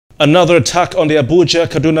Another attack on the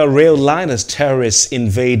Abuja-Kaduna rail line as terrorists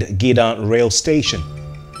invade Gidan rail station.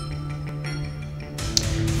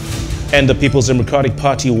 And the People's Democratic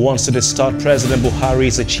Party wants to distort President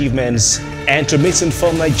Buhari's achievements and to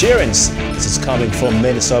misinform Nigerians. This is coming from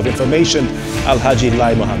Minister of Information, Alhaji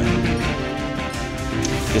Lai Mohammed.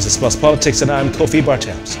 This is Plus Politics and I'm Kofi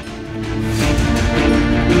Bartels.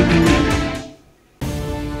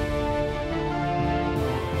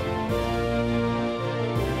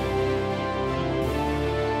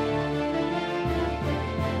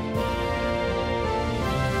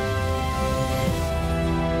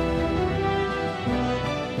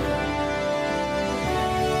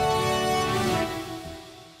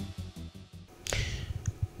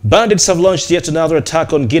 Bandits have launched yet another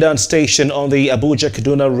attack on Gidan station on the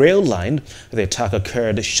Abuja-Kaduna rail line. The attack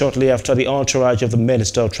occurred shortly after the entourage of the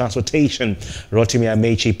Minister of Transportation, Rotimi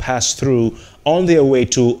Amechi, passed through on their way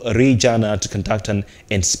to Rijana to conduct an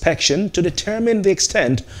inspection to determine the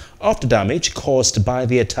extent of the damage caused by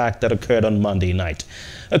the attack that occurred on Monday night.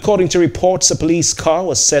 According to reports, a police car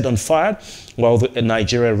was set on fire while the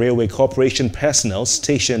Nigeria Railway Corporation personnel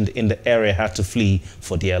stationed in the area had to flee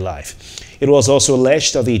for their life. It was also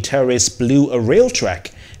alleged that the terrorists blew a rail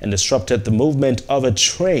track and disrupted the movement of a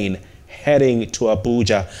train heading to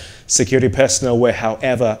Abuja. Security personnel were,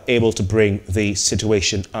 however, able to bring the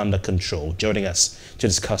situation under control. Joining us to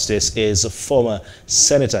discuss this is former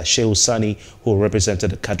Senator Shehu Sani, who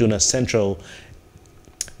represented Kaduna Central.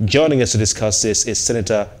 Joining us to discuss this is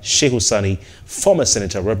Senator Shehu Sani, former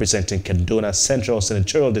senator representing Kaduna Central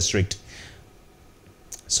Senatorial District.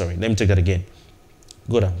 Sorry, let me take that again.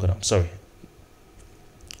 Go down, sorry.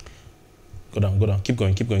 Go down, keep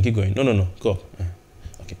going. No, go up.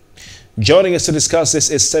 Okay. Joining us to discuss this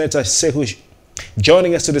is Senator Shehu.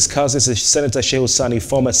 Joining us to discuss this is Senator Shehu Sani,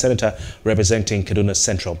 former senator representing Kaduna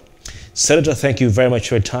Central. Senator, thank you very much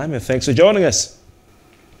for your time and thanks for joining us.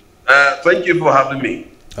 Thank you for having me.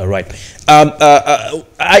 All right.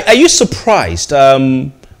 Are you surprised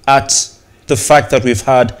at the fact that we've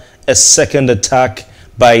had a second attack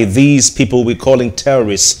by these people we're calling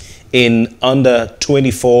terrorists in under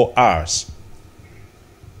 24 hours?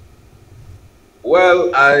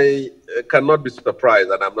 Well, I cannot be surprised,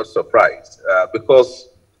 and I'm not surprised, because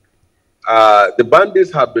the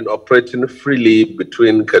bandits have been operating freely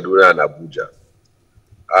between Kaduna and Abuja.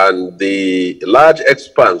 And the large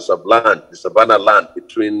expanse of land, the savanna land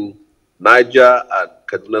between Niger and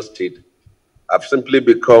Kaduna State, have simply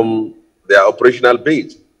become their operational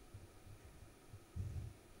base.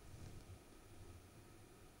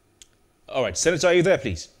 All right, Senator, are you there,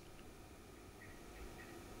 please?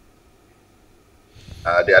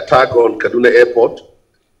 The attack on Kaduna Airport,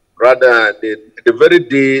 rather, the very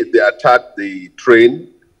day they attacked the train,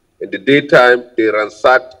 in the daytime, they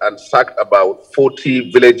ransacked and sacked about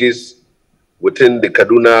 40 villages within the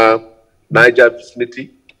Kaduna-Niger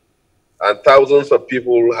vicinity, and thousands of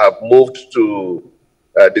people have moved to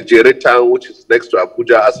the Jere town, which is next to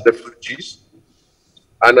Abuja, as refugees.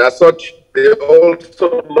 And as such, they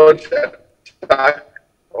also launched an attack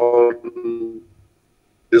on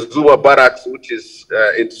the Zuma barracks, which is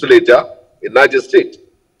in Suleja, in Niger State.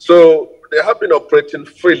 So they have been operating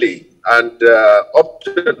freely, and up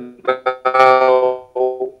to now,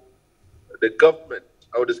 the government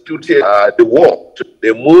or the security, the war,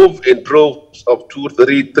 they move in droves of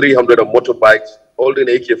 300 motorbikes, holding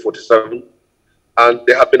AK-47, and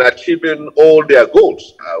they have been achieving all their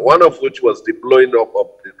goals, one of which was the blowing up of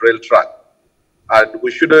the rail track. And we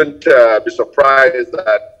shouldn't be surprised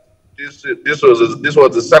that this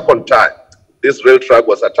was the second time this rail track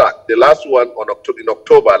was attacked. The last one in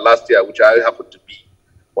October last year, which I happened to be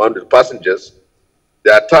one of the passengers,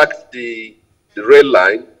 they attacked the rail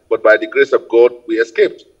line, but by the grace of God, we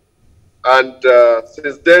escaped. And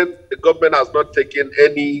since then, the government has not taken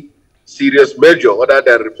any serious measure other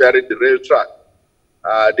than repairing the rail track.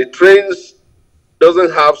 The trains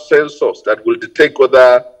doesn't have sensors that will detect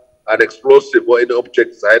whether an explosive or any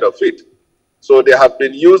object is ahead of it. So they have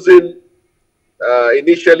been using,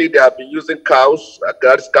 initially they have been using cows,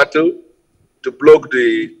 cattle, to block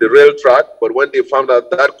the rail track, but when they found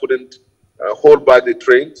out that couldn't hold back the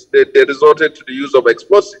trains, they resorted to the use of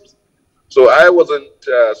explosives. So I wasn't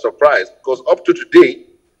surprised, because up to today,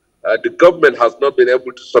 the government has not been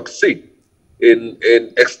able to succeed in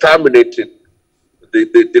exterminating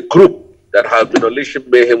the group that has been unleashing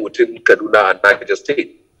mayhem within Kaduna and Niger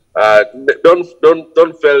State.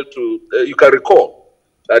 Don't fail to, you can recall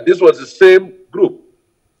that this was the same group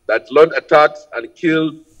that launched attacks and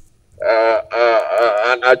killed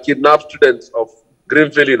and kidnapped students of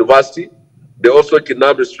Greenfield University. They also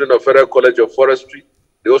kidnapped the student of Federal College of Forestry.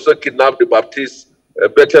 They also kidnapped the Baptist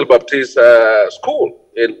Bethel Baptist School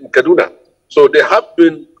in Kaduna. So they have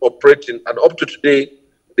been operating, and up to today,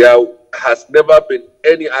 there has never been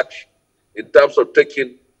any action in terms of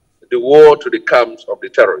taking the war to the camps of the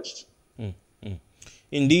terrorists.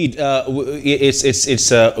 Indeed,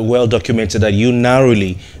 it's well documented that you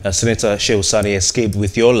narrowly, Senator Shehu Sani, escaped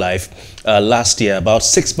with your life last year, about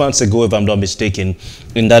 6 months ago, if I'm not mistaken,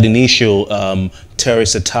 in that initial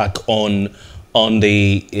terrorist attack on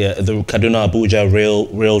the Kaduna-Abuja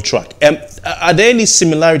rail track. Are there any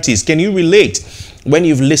similarities? Can you relate when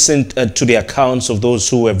you've listened to the accounts of those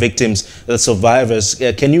who were victims, the survivors?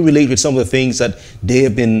 Can you relate with some of the things that they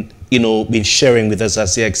have been sharing with us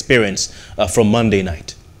as their experience from Monday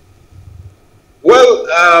night? Well,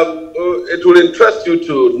 it will interest you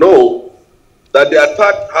to know that the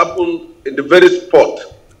attack happened in the very spot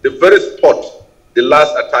the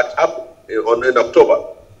last attack happened in October.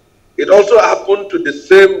 It also happened to the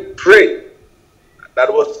same train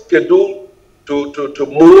that was scheduled to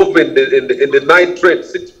move in the night train,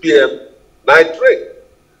 6 p.m. night train.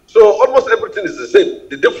 So almost everything is the same.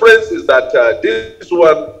 The difference is that this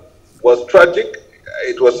one was tragic.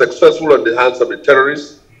 It was successful on the hands of the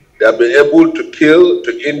terrorists. They have been able to kill,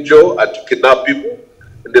 to injure, and to kidnap people.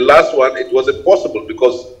 In the last one, it was impossible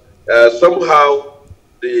because somehow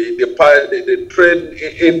the train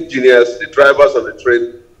engineers, the drivers of the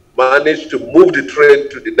train, managed to move the train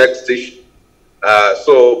to the next station.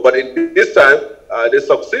 But in this time, they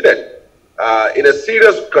succeeded in a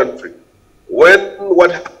serious country. When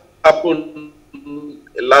what happened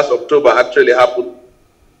last October actually happened,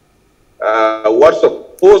 what's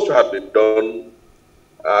supposed to have been done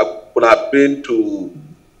would have been to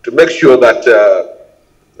make sure that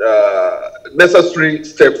necessary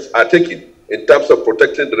steps are taken in terms of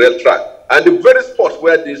protecting the rail track. And the very spot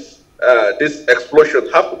where this explosion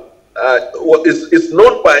happened is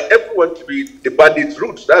known by everyone to be the bandits'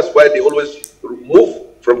 route. That's why they always move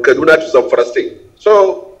from Kaduna to Zamfara State.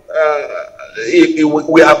 So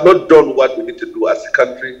we have not done what we need to do as a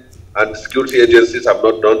country, and the security agencies have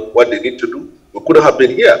not done what they need to do. We couldn't have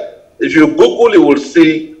been here. If you Google, you will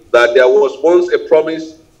see that there was once a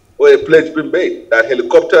promise or a pledge being made that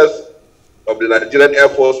helicopters of the Nigerian Air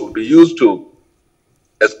Force would be used to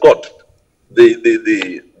escort the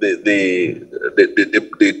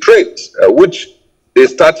trains, which they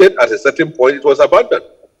started at a certain point. It was abandoned.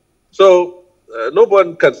 So no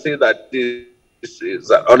one can say that this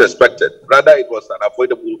is unexpected. Rather, it was an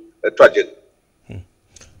avoidable tragedy.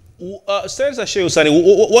 Senator Shehu Sani,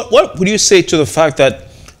 what would you say to the fact that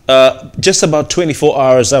just about 24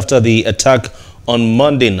 hours after the attack on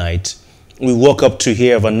Monday night, we woke up to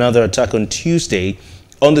hear of another attack on Tuesday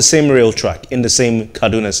on the same rail track in the same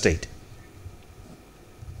Kaduna State?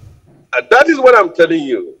 That is what I'm telling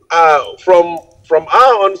you. From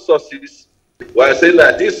our own sources, we are saying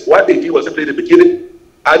that what they did was simply the beginning.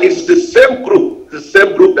 And it's the same group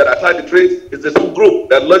that attacked the trains. It's the same group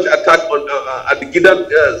that launched attack at the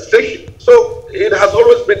Gidan station. So it has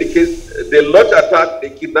always been the case. They launch attack, they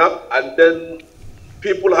kidnap, and then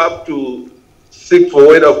people have to seek for a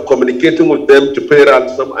way of communicating with them to pay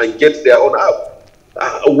ransom and get their own out.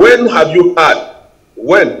 When have you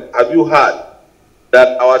heard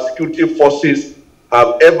that our security forces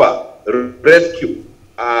have ever rescued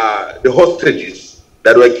the hostages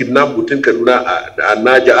that were kidnapped between Kaduna and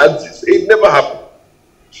Niger axis? It never happened.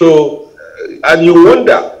 So, and you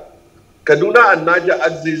wonder, Kaduna and Niger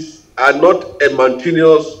axis are not a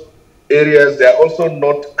mountainous areas, they are also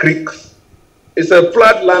not creeks. It's a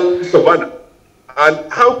flat land savanna.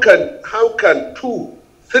 And how can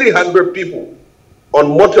 300 people on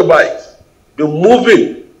motorbikes be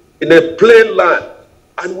moving in a plain land,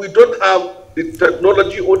 and we don't have the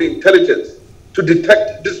technology or the intelligence to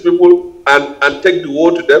detect these people and take the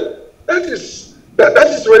war to them? That is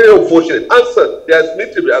very unfortunate. Answer, there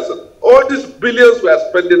needs to be answer. All these billions we are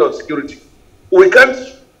spending on security, we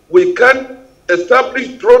can't establish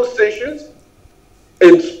drone stations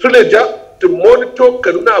in Suleja to monitor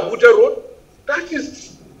Kaduna-Abuja road. That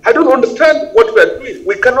is, I don't understand what we are doing.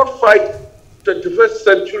 We cannot fight 21st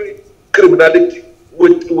century criminality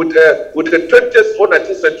with a 20th or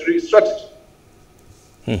 19th century strategy.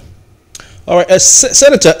 All right,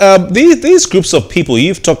 Senator, these groups of people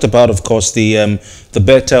you've talked about, of course, the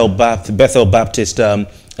Bethel Baptist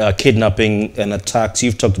kidnapping and attacks.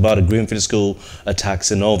 You've talked about the Greenfield School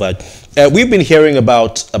attacks and all that. We've been hearing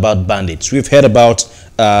about bandits. We've heard about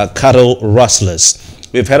cattle rustlers.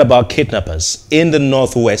 We've heard about kidnappers in the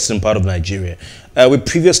northwestern part of Nigeria. We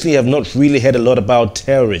previously have not really heard a lot about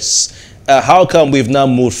terrorists. How come we've now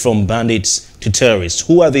moved from bandits to terrorists.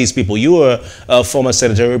 Who are these people? You were a former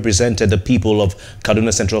senator who represented the people of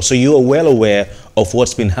Kaduna Central, so you are well aware of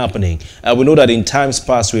what's been happening. We know that in times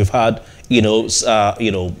past we've had,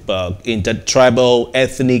 intertribal,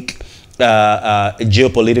 ethnic,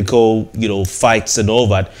 geopolitical, fights and all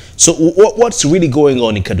that. So what's really going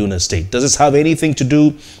on in Kaduna State? Does this have anything to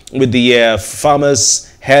do with the farmers,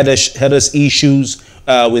 herders issues,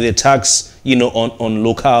 with attacks, on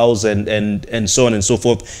locales and so on and so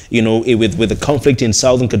forth, with the conflict in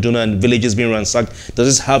southern Kaduna and villages being ransacked? Does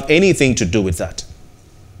this have anything to do with that?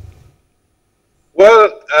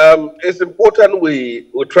 Well, it's important we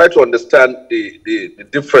try to understand the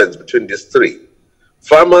difference between these three.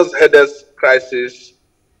 Farmers, herders, crisis,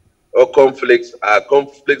 or conflicts are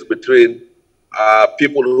conflicts between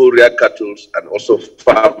people who rear cattle and also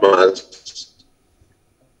farmers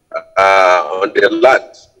on their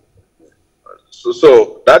land.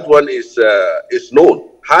 So that one is known.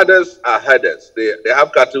 Herders are herders. They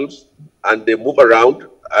have cattle and they move around,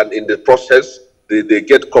 and in the process they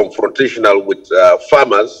get confrontational with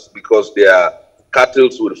farmers because their cattle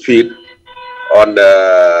will feed on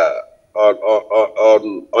the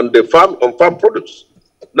farm, on farm produce.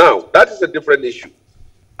 Now that is a different issue,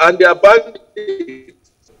 and they are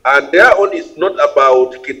bandits, and their own is not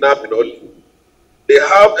about kidnapping only. They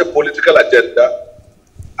have a political agenda,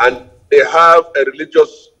 and they have a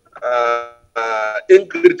religious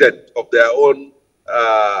ingredient of their own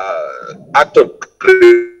act of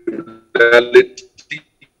criminality.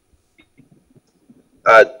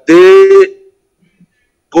 They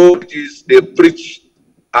go, they preach,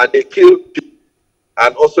 and they kill people,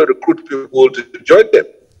 and also recruit people to join them.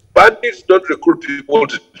 Bandits don't recruit people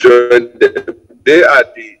to join them. They are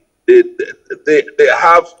they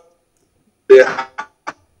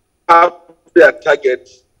have their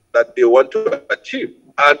targets that they want to achieve.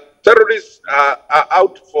 And terrorists are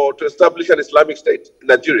out to establish an Islamic State in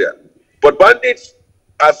Nigeria. But bandits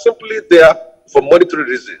are simply there for monetary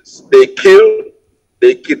reasons. They kill,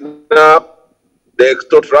 they kidnap, they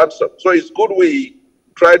extort ransom. So it's good we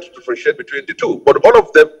try to differentiate between the two. But all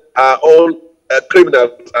of them are all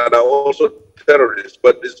criminals and are also terrorists.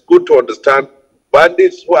 But it's good to understand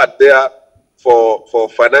bandits who are there for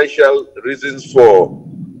financial reasons, for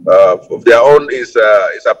their own is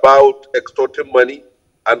about extorting money,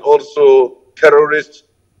 and also terrorists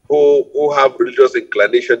who have religious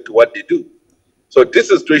inclination to what they do. So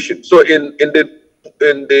this is situation. So in the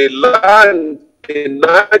land in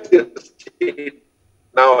United States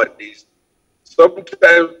nowadays,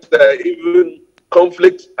 sometimes even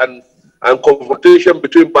conflict and confrontation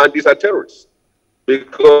between bandits and terrorists,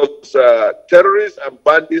 because terrorists and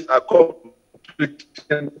bandits are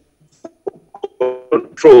competing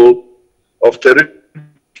control of territories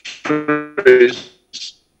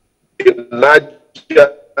in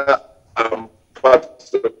Nigeria and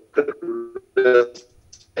parts of the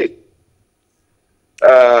state.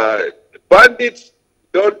 Bandits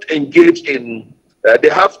don't engage in, they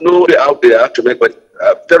have no way out there to make money.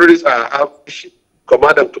 Terrorists have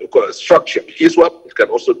command and structure. Here's what it can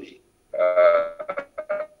also be.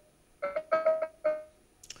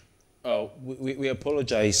 We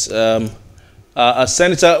apologize.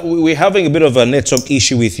 Senator, we're having a bit of a network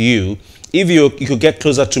issue with you. If you could get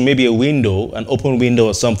closer to maybe a window, an open window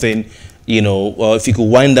or something, or if you could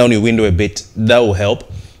wind down your window a bit, that will help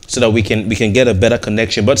so that we can get a better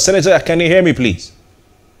connection. But Senator, can you hear me, please?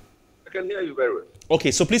 I can hear you very well.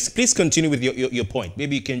 Okay, so please continue with your point.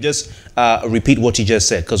 Maybe you can just repeat what you just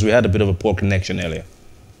said, because we had a bit of a poor connection earlier.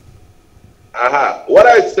 What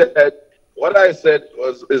I said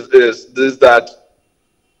is that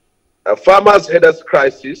farmers' herders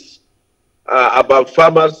crisis about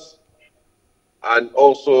farmers and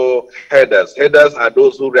also herders. Herders are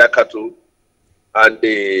those who rear cattle, and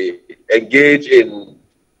they engage in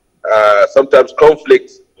sometimes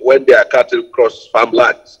conflicts when their cattle cross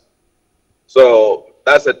farmlands. So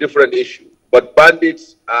that's a different issue. But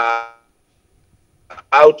bandits are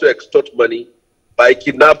out to extort money by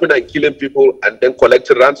kidnapping and killing people and then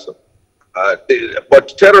collecting ransom.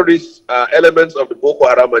 But terrorists are elements of the Boko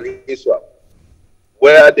Haram and Islam,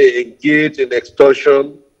 where they engage in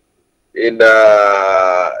extortion, in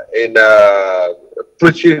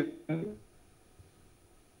preaching.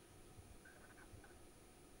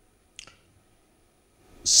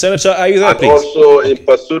 Senator, are you there, and please? Also in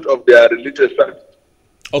pursuit of their religious practice.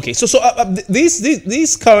 Okay, so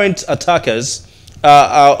these current attackers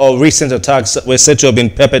or recent attacks were said to have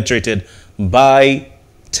been perpetrated by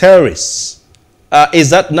terrorists.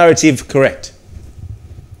 Is that narrative correct?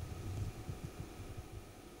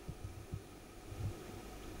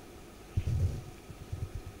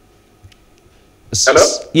 Hello?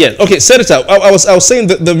 Yeah. Okay, Senator. I was saying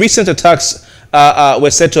that the recent attacks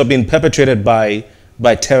were said to have been perpetrated by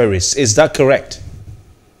terrorists. Is that correct?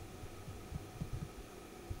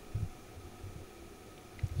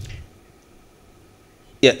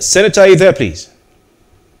 Yeah, Senator, are you there, please?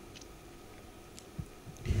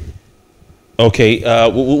 Okay,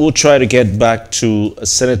 we'll try to get back to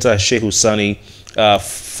Senator Shehu Sani,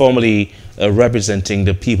 formerly representing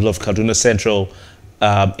the people of Kaduna Central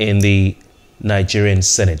in the Nigerian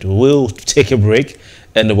Senate. We'll take a break,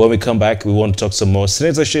 and when we come back, we want to talk some more.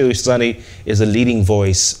 Senator Shehu Sani is a leading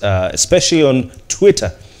voice, especially on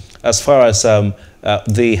Twitter, as far as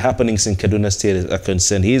the happenings in Kaduna State are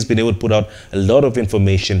concerned. He's been able to put out a lot of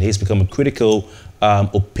information. He's become a critical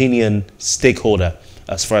opinion stakeholder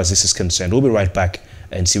as far as this is concerned. We'll be right back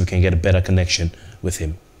and see if we can get a better connection with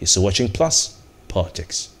him. You're still watching Plus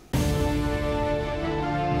Politics.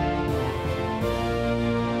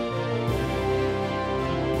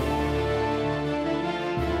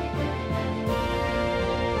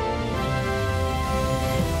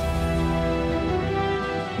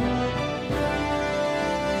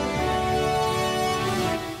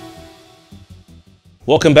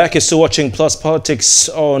 Welcome back. You're still watching Plus Politics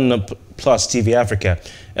on Plus TV Africa.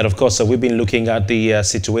 And of course, we've been looking at the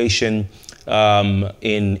situation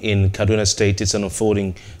in Kaduna State. It's an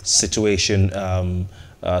unfolding situation,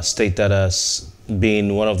 state that has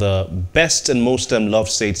been one of the best and most loved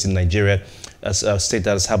states in Nigeria, as a state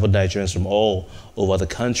that has harbored Nigerians from all over the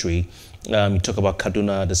country. You talk about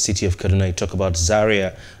Kaduna, the city of Kaduna, you talk about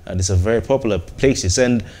Zaria, and these are very popular places.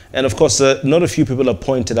 And of course, not a few people have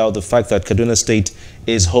pointed out the fact that Kaduna State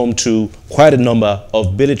is home to quite a number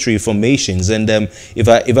of military formations. And if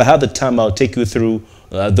I have the time, I'll take you through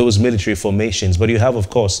those military formations. But you have,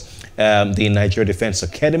 of course, the Nigeria Defense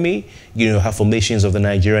Academy. You have formations of the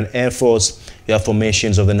Nigerian Air Force. You have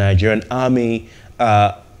formations of the Nigerian Army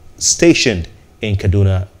stationed in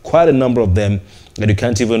Kaduna. Quite a number of them that you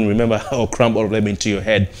can't even remember or cram all of them into your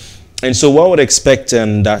head. And so one would expect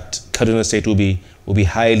that Kaduna State will be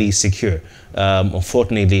highly secure.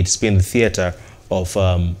 Unfortunately, it's been the theater of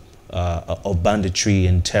banditry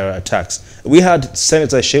and terror attacks. We had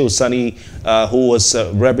Senator Shehu Sani, who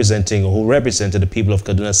represented the people of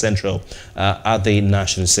Kaduna Central at the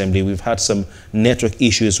National Assembly. We've had some network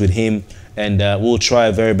issues with him, and we'll try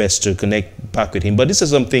our very best to connect back with him. But these are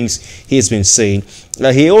some things he's been saying.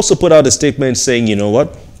 He also put out a statement saying, you know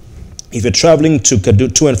what, if you're traveling to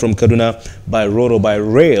and from Kaduna by road or by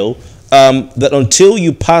rail, that until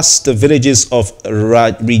you pass the villages of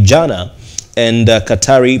Rijana and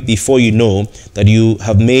Katari before you know that you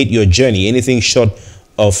have made your journey, anything short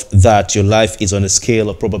of that, your life is on a scale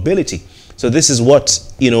of probability. So this is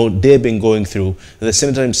what, they've been going through. The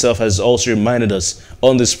senator himself has also reminded us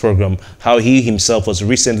on this program how he himself was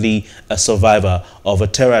recently a survivor of a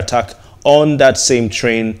terror attack on that same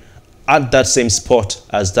train at that same spot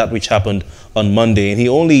as that which happened on Monday. And he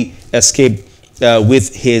only escaped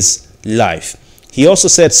with his life. He also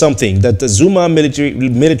said something that the Zuma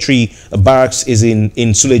military barracks is in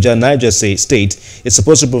Suleja, Niger State. It's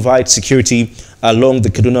supposed to provide security along the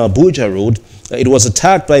Kaduna-Abuja road. It was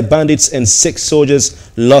attacked by bandits and 6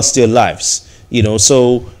 soldiers lost their lives.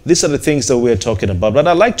 So these are the things that we're talking about. But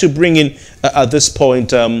I'd like to bring in at this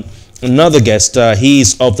point another guest.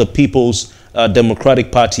 He's of the People's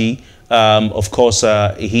Democratic Party. Of course,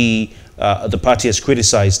 the party has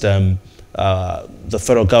criticized the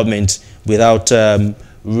federal government without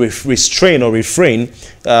restraint or refrain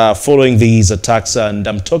following these attacks. And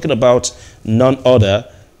I'm talking about none other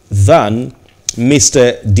than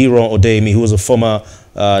Mr. Diran Odeyemi, who was a former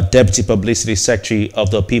Deputy Publicity Secretary of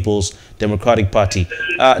the People's Democratic Party.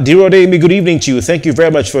 Diran Odeyemi, good evening to you. Thank you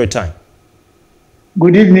very much for your time.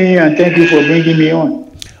 Good evening, and thank you for bringing me on.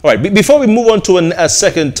 All right, before we move on to a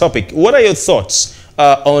second topic, what are your thoughts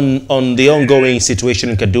on the ongoing situation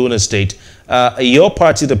in Kaduna State? Your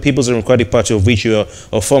party, the People's Democratic Party, of which you are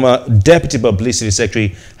a former Deputy Publicity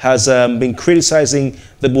Secretary, has been criticizing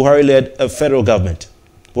the Buhari-led federal government.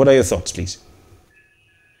 What are your thoughts, please?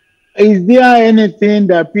 Is there anything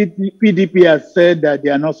that P.D.P has said that they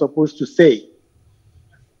are not supposed to say?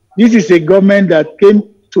 This is a government that came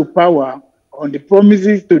to power on the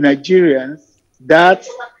promises to Nigerians that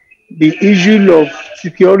the issue of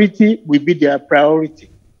security will be their priority.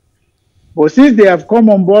 But since they have come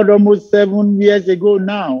on board almost 7 years ago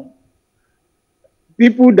now,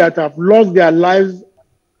 people that have lost their lives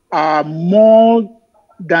are more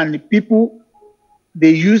than the people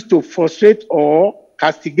they used to frustrate or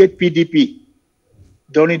castigate P.D.P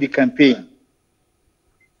during the campaign.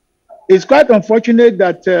 It's quite unfortunate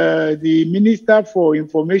that the Minister for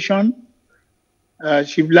Information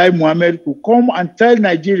Shivlai Mohammed could come and tell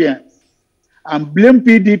Nigerians and blame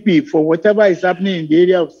PDP for whatever is happening in the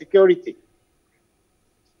area of security.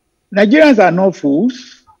 Nigerians are not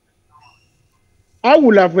fools. I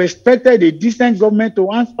would have expected a decent government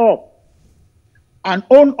to answer up and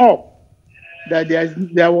own up that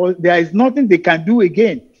there is nothing they can do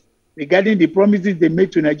again regarding the promises they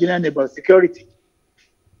made to Nigerians about security.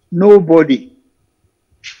 Nobody.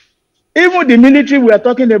 Even the military we are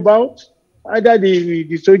talking about, either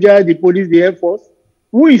the soldiers, the police, the air force,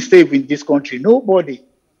 who is safe in this country? Nobody.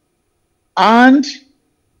 And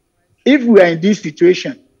if we are in this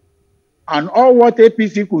situation, and all what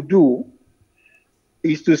APC could do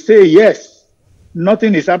is to say, yes,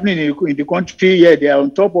 nothing is happening in the country yet, they are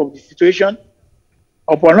on top of the situation.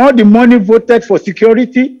 Upon all the money voted for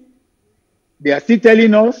security, they are still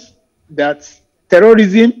telling us that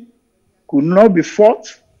terrorism could not be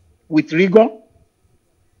fought with rigor.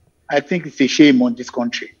 I think it's a shame on this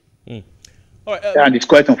country. All right, and it's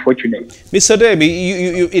quite unfortunate. Mr.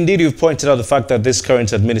 Odeyemi, you've pointed out the fact that this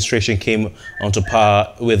current administration came onto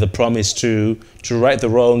power with a promise to right the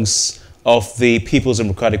wrongs of the People's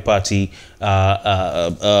Democratic Party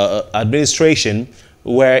administration,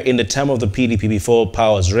 where in the time of the PDP, before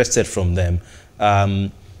power was wrested from them,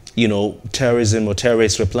 terrorism or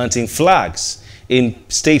terrorists were planting flags in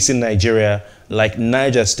states in Nigeria like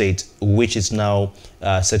Niger State, which is now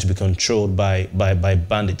said to be controlled by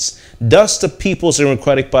bandits. Does the People's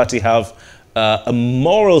Democratic Party have a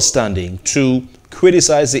moral standing to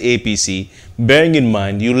criticize the APC, bearing in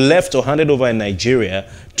mind you left or handed over in Nigeria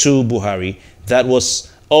to Buhari that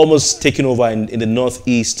was almost taken over in the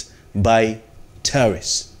northeast by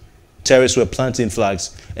terrorists? Terrorists were planting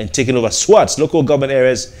flags and taking over SWATs, local government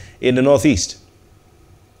areas in the northeast.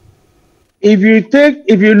 If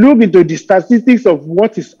you look into the statistics of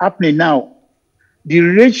what is happening now, the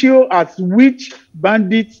ratio at which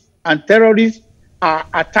bandits and terrorists are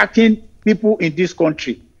attacking people in this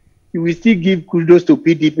country, you will still give kudos to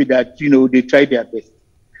PDP that, they tried their best.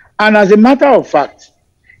 And as a matter of fact,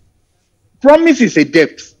 promise is a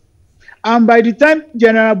debt. And by the time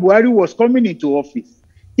General Buhari was coming into office,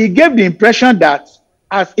 he gave the impression that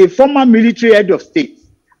as a former military head of state,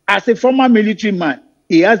 as a former military man,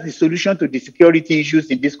 he has the solution to the security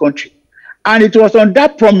issues in this country. And it was on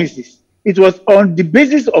that promises, it was on the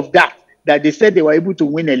basis of that they said they were able to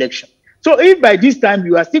win election. So if by this time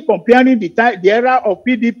you are still comparing the era of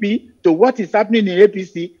PDP to what is happening in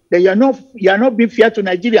APC, then you are not being fair to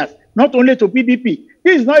Nigerians, not only to PDP.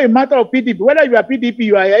 This is not a matter of PDP. Whether you are PDP,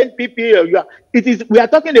 you are NPP, or we are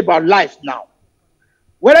talking about life now.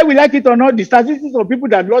 Whether we like it or not, the statistics of people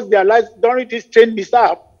that lost their lives during this train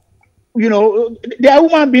mishap, they are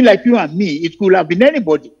human beings like you and me. It could have been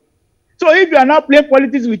anybody. So if you are not playing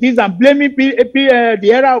politics with this and blaming the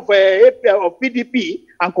era of PDP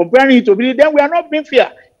and comparing it to PDP, then we are not being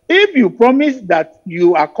fair. If you promise that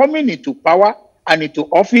you are coming into power and into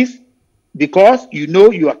office because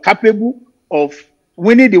you are capable of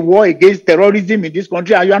winning the war against terrorism in this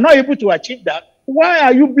country and you are not able to achieve that, why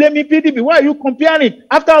are you blaming PDP? Why are you comparing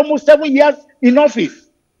after almost 7 years in office?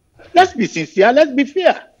 Let's be sincere. Let's be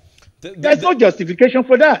fair. There's no justification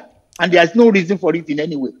for that. And there's no reason for it in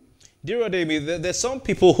any way. Dear Odeyemi, there's some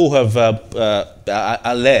people who have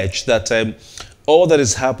alleged that all that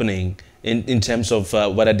is happening in terms of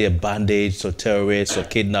whether they're bandits or terrorists or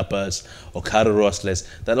kidnappers or cattle rustlers,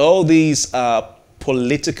 that all these are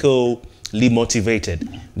politically motivated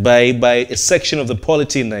by a section of the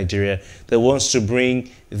polity in Nigeria that wants to bring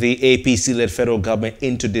the APC-led federal government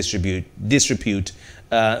into disrepute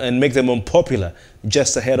and make them unpopular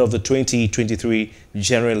just ahead of the 2023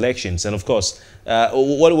 general elections. And of course,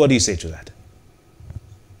 what do you say to that?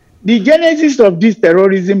 The genesis of this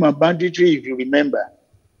terrorism and banditry, if you remember,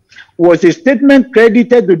 was a statement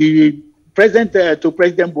credited to the President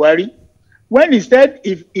Buhari when he said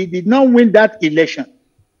if he did not win that election,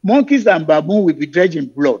 monkeys and baboon will be drenched in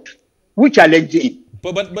blood, which challenged him.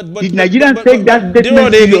 Did Nigerians take that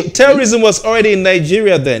statement? Terrorism was already in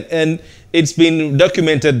Nigeria then, and it's been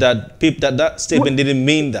documented that that statement didn't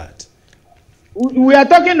mean that. We are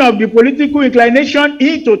talking of the political inclination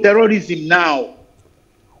into terrorism now.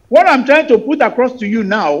 What I'm trying to put across to you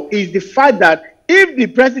now is the fact that if the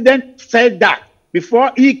president said that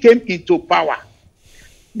before he came into power,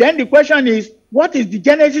 then the question is, what is the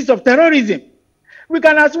genesis of terrorism? We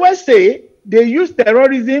can as well say they use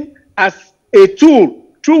terrorism as a tool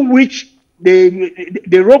through which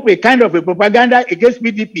they rope a kind of a propaganda against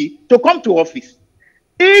PDP to come to office.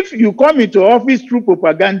 If you come into office through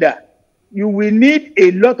propaganda, you will need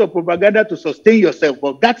a lot of propaganda to sustain yourself.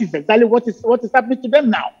 But that is exactly what is happening to them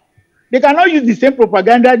now. They cannot use the same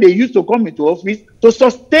propaganda they used to come into office to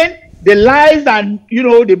sustain the lies and, you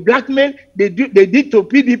know, the blackmail they did to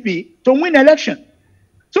PDP to win election.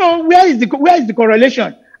 So where is the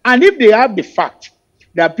correlation? And if they have the fact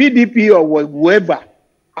that PDP or whoever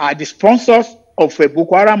are the sponsors of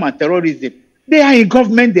Boko Haram and terrorism, they are in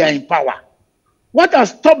government, they are in power. What has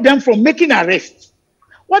stopped them from making arrests?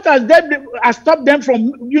 What has stopped them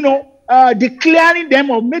from, you know, declaring them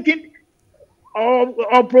or making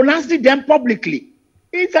or pronouncing them publicly?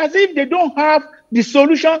 It's as if they don't have the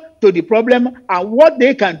solution to the problem, and what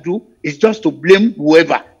they can do is just to blame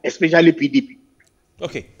whoever, especially PDP.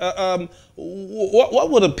 Okay. What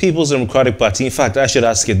would the People's Democratic Party, in fact, I should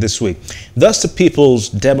ask it this way. Does the People's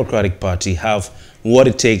Democratic Party have what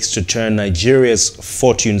it takes to turn Nigeria's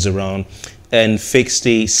fortunes around and fix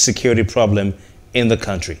the security problem in the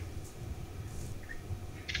country?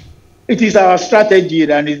 It is our strategy,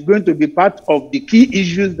 and it's going to be part of the key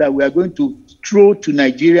issues that we are going to throw to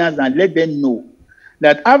Nigerians and let them know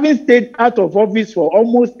that having stayed out of office for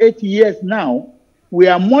almost 8 years now, we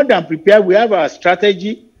are more than prepared. We have our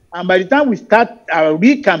strategy, and by the time we start our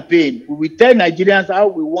re-campaign, we will tell Nigerians how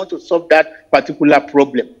we want to solve that particular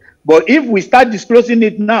problem. But if we start disclosing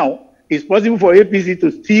it now, it's possible for APC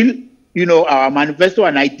to steal, you know, our manifesto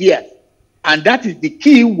and ideas. And that is the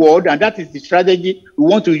key word, and that is the strategy we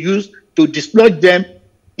want to use to dislodge them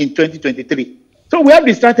in 2023. So we have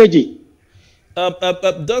the strategy.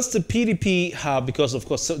 Does the PDP have, because of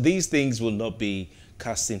course these things will not be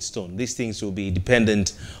cast in stone. These things will be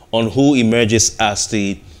dependent on who emerges as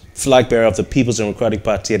the flag bearer of the People's Democratic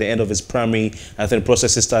Party at the end of its primary. I think the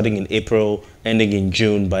process is starting in April, ending in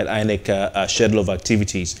June by the INEC schedule of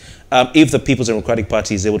activities. If the People's Democratic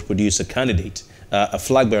Party is able to produce a candidate, a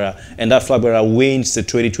flag bearer, and that flag bearer wins the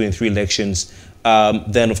 2023 elections,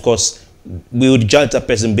 then of course we would judge that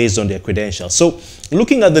person based on their credentials. So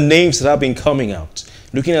looking at the names that have been coming out,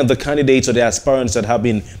 looking at the candidates or the aspirants that have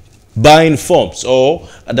been buying forms or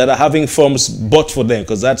that are having forms bought for them,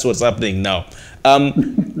 because that's what's happening now.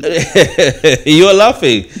 You're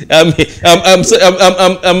laughing. I'm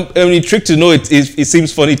intrigued to know it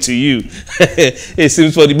seems funny to you. It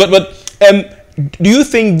seems funny, but do you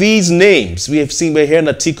think these names we're hearing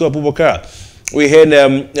Atiku Abubakar, we're hearing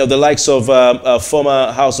the likes of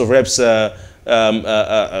former House of Reps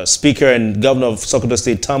Speaker and Governor of Secetary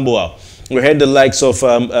State Tambuwal, we're hearing the likes of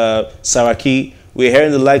Saraki, we're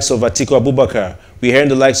hearing the likes of Atiku Abubakar, we're hearing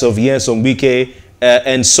the likes of Yens Onwike,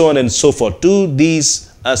 and so on and so forth. Do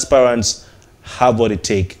these aspirants have what it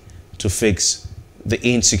takes to fix the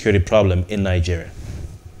insecurity problem in Nigeria?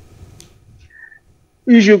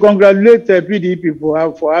 You should congratulate PDP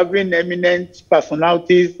for having eminent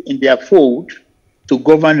personalities in their fold to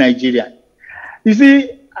govern Nigeria. You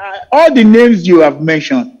see, all the names you have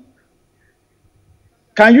mentioned,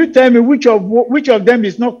 can you tell me which of them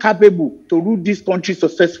is not capable to rule this country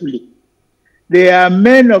successfully? They are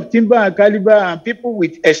men of timber and caliber and people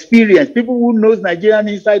with experience, people who knows Nigerian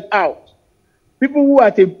inside out, people who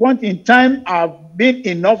at a point in time have been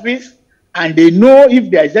in office and they know if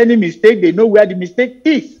there is any mistake, they know where the mistake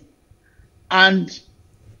is. And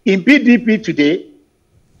in PDP today,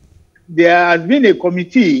 there has been a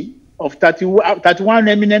committee of 31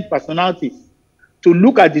 eminent personalities to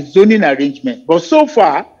look at the zoning arrangement. But so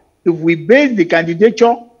far, if we base the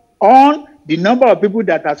candidature on the number of people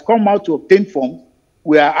that has come out to obtain forms,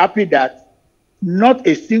 we are happy that not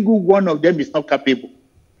a single one of them is not capable.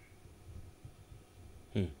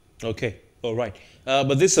 Okay, all right.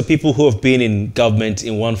 But these are people who have been in government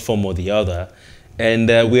in one form or the other, and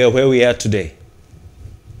we are where we are today.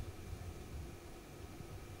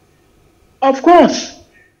 Of course.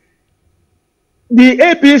 The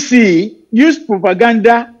APC used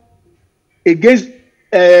propaganda against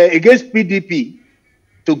PDP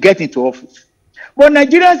to get into office. But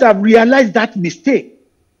Nigerians have realized that mistake.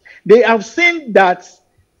 They have seen that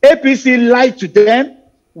APC lied to them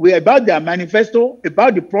about their manifesto,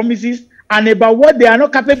 about the promises, and about what they are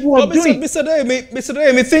not capable of doing. Mr.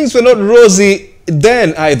 Odeyemi, things were not rosy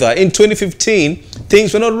then either. In 2015,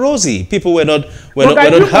 things were not rosy. People were not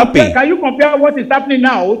happy. Can you compare what is happening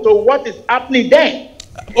now to what is happening then?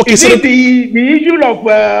 Okay, is it the issue of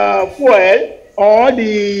fuel or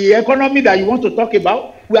the economy that you want to talk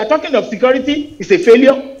about? We are talking of security, it's a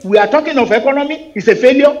failure. We are talking of economy, it's a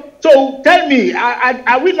failure. So tell me,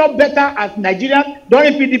 are we not better as Nigerians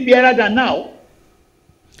during PDP era than now?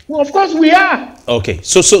 Well, of course we are. Okay,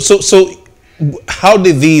 so how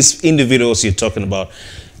did these individuals you're talking about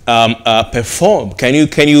perform? Can you?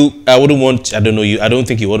 I don't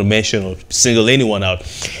think you want to mention or single anyone out.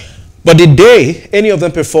 But did they, any of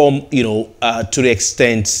them perform, to the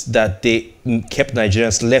extent that they kept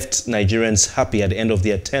Nigerians, left Nigerians happy at the end of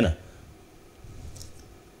their tenure?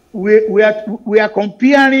 We are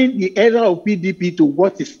comparing the era of PDP to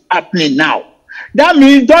what is happening now. That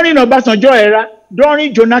means during Obasanjo era,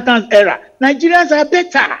 during Jonathan's era, Nigerians are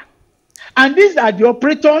better. And these are the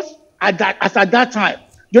operators at that time.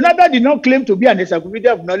 Jonathan did not claim to be an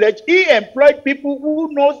encyclopedia of knowledge. He employed people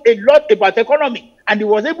who knows a lot about economy, and he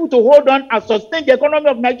was able to hold on and sustain the economy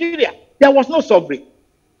of Nigeria. There was no sovereign.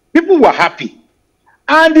 People were happy.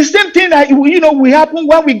 And the same thing that will happen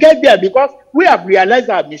when we get there, because we have realized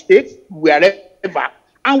our mistakes wherever,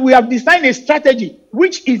 and we have designed a strategy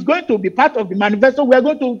which is going to be part of the manifesto we are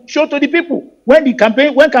going to show to the people when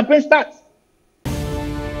campaign starts.